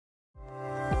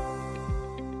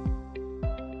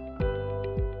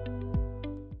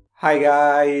Hi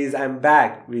guys, I'm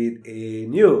back with a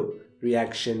new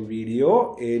reaction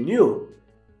video, a new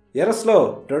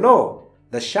Yaroslav, Dronov,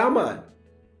 the SHAMAN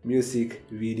music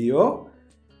video.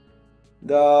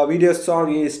 The video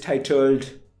song is titled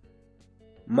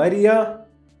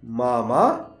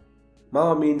Maria-Mama.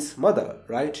 Mama means mother,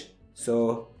 right?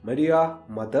 So Maria,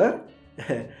 mother.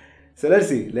 So let's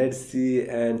see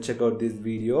and check out this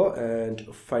video and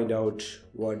find out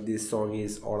what this song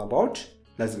is all about.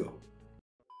 Let's go.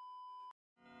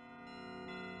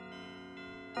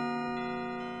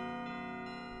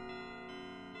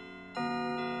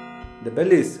 The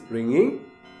bell is ringing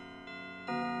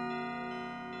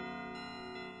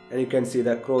and you can see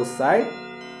the cross side,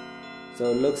 so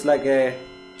it looks like a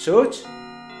church.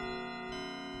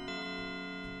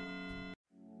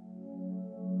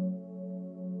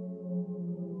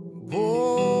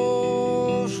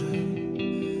 Боже,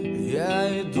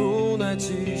 я иду на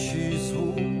тихий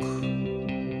звук.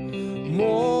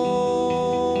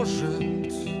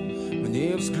 Может,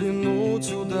 мне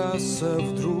взглянуть удастся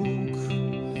вдруг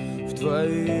в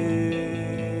твои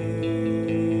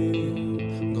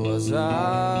глаза.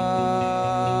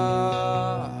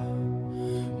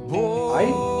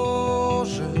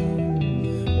 Боже,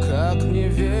 как мне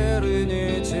веры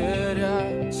не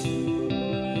терять.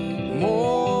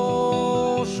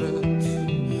 Может,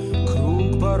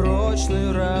 круг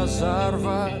порочный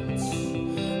разорвать.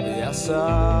 Я сам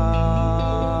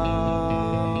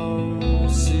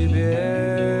себе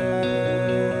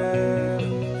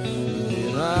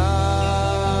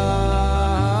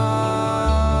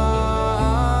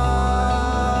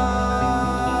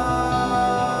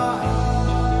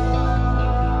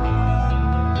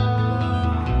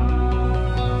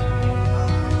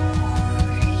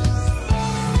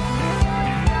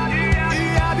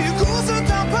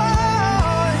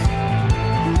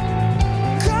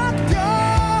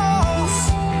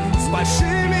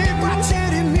большими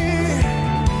потерями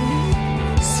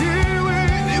силы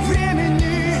и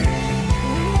времени,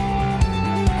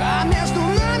 а между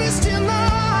нами стена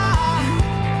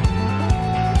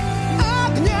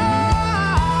огня,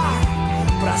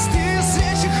 простые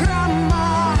свечи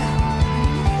храма.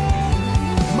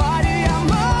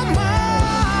 Мария-Мама,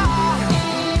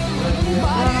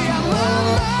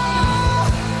 Мария-Мама,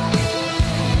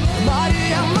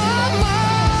 Мария-Мама.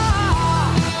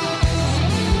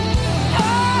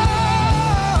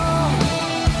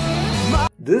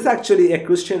 This is actually a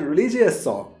Christian religious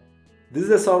song. This is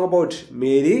a song about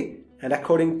Mary, and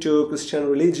according to Christian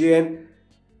religion,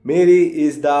 Mary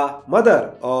is the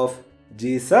mother of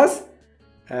Jesus,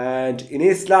 and in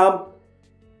Islam,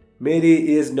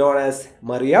 Mary is known as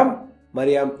Maryam.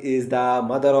 Maryam is the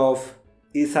mother of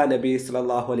Isa Nabi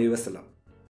sallallahu alaihi wasallam.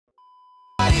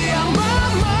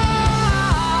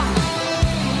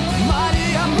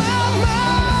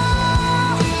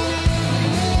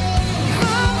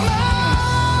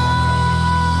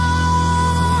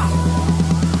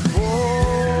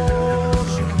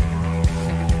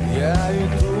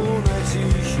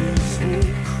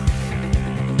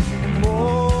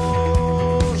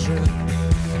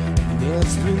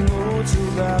 Взглянуть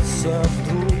удастся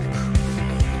вдруг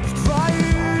в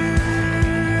твои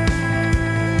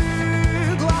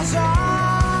глаза.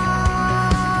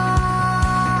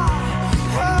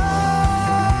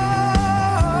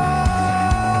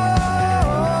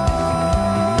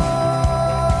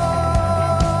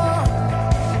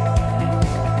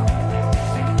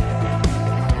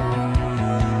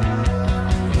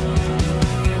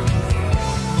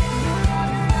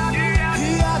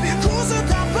 Я бегу за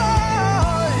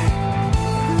тобой,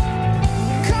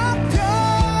 как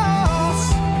пес,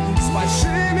 с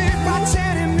большими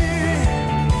потерями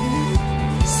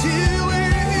силы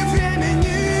и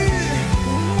времени,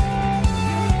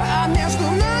 а между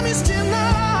нами стена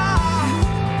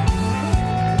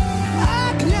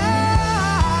огня,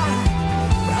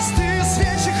 простые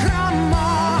свечи храма.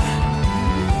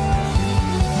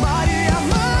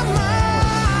 Мария-Мама,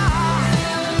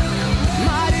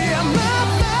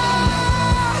 Мария-Мама,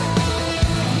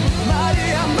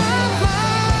 Мария-Мама,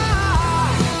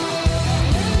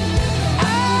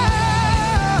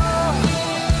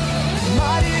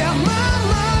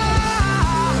 Мария-Мама,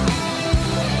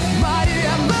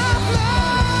 Мария-Мама,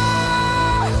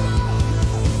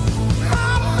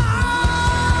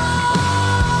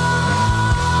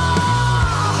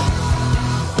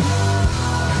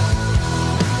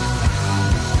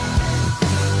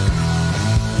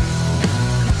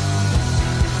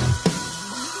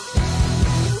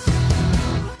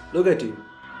 Look at you.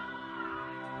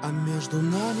 а между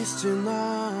нами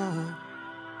стена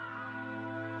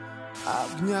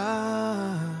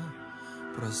огня,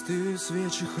 простые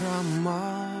свечи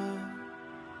храма.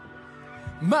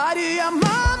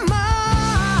 Мария-Мама,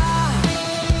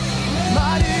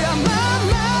 Мария-Мама,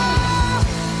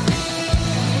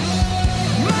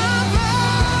 мама.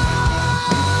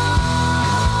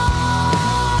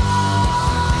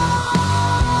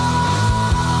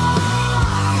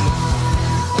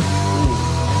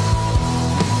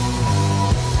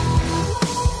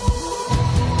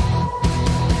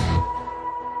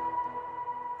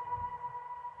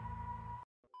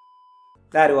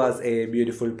 That was a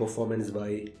beautiful performance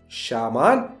by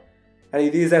SHAMAN, and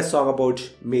it is a song about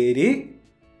Mary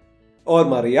or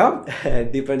Maria.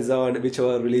 Depends on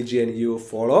whichever religion you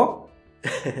follow.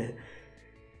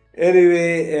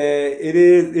 Anyway, it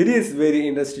is very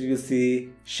interesting to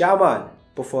see SHAMAN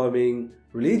performing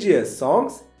religious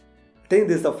songs. I think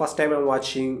this is the first time I'm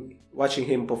watching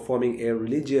him performing a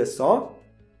religious song.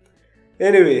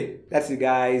 Anyway, that's it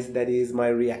guys, that is my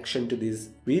reaction to this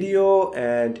video,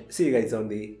 and see you guys on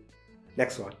the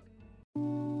next one.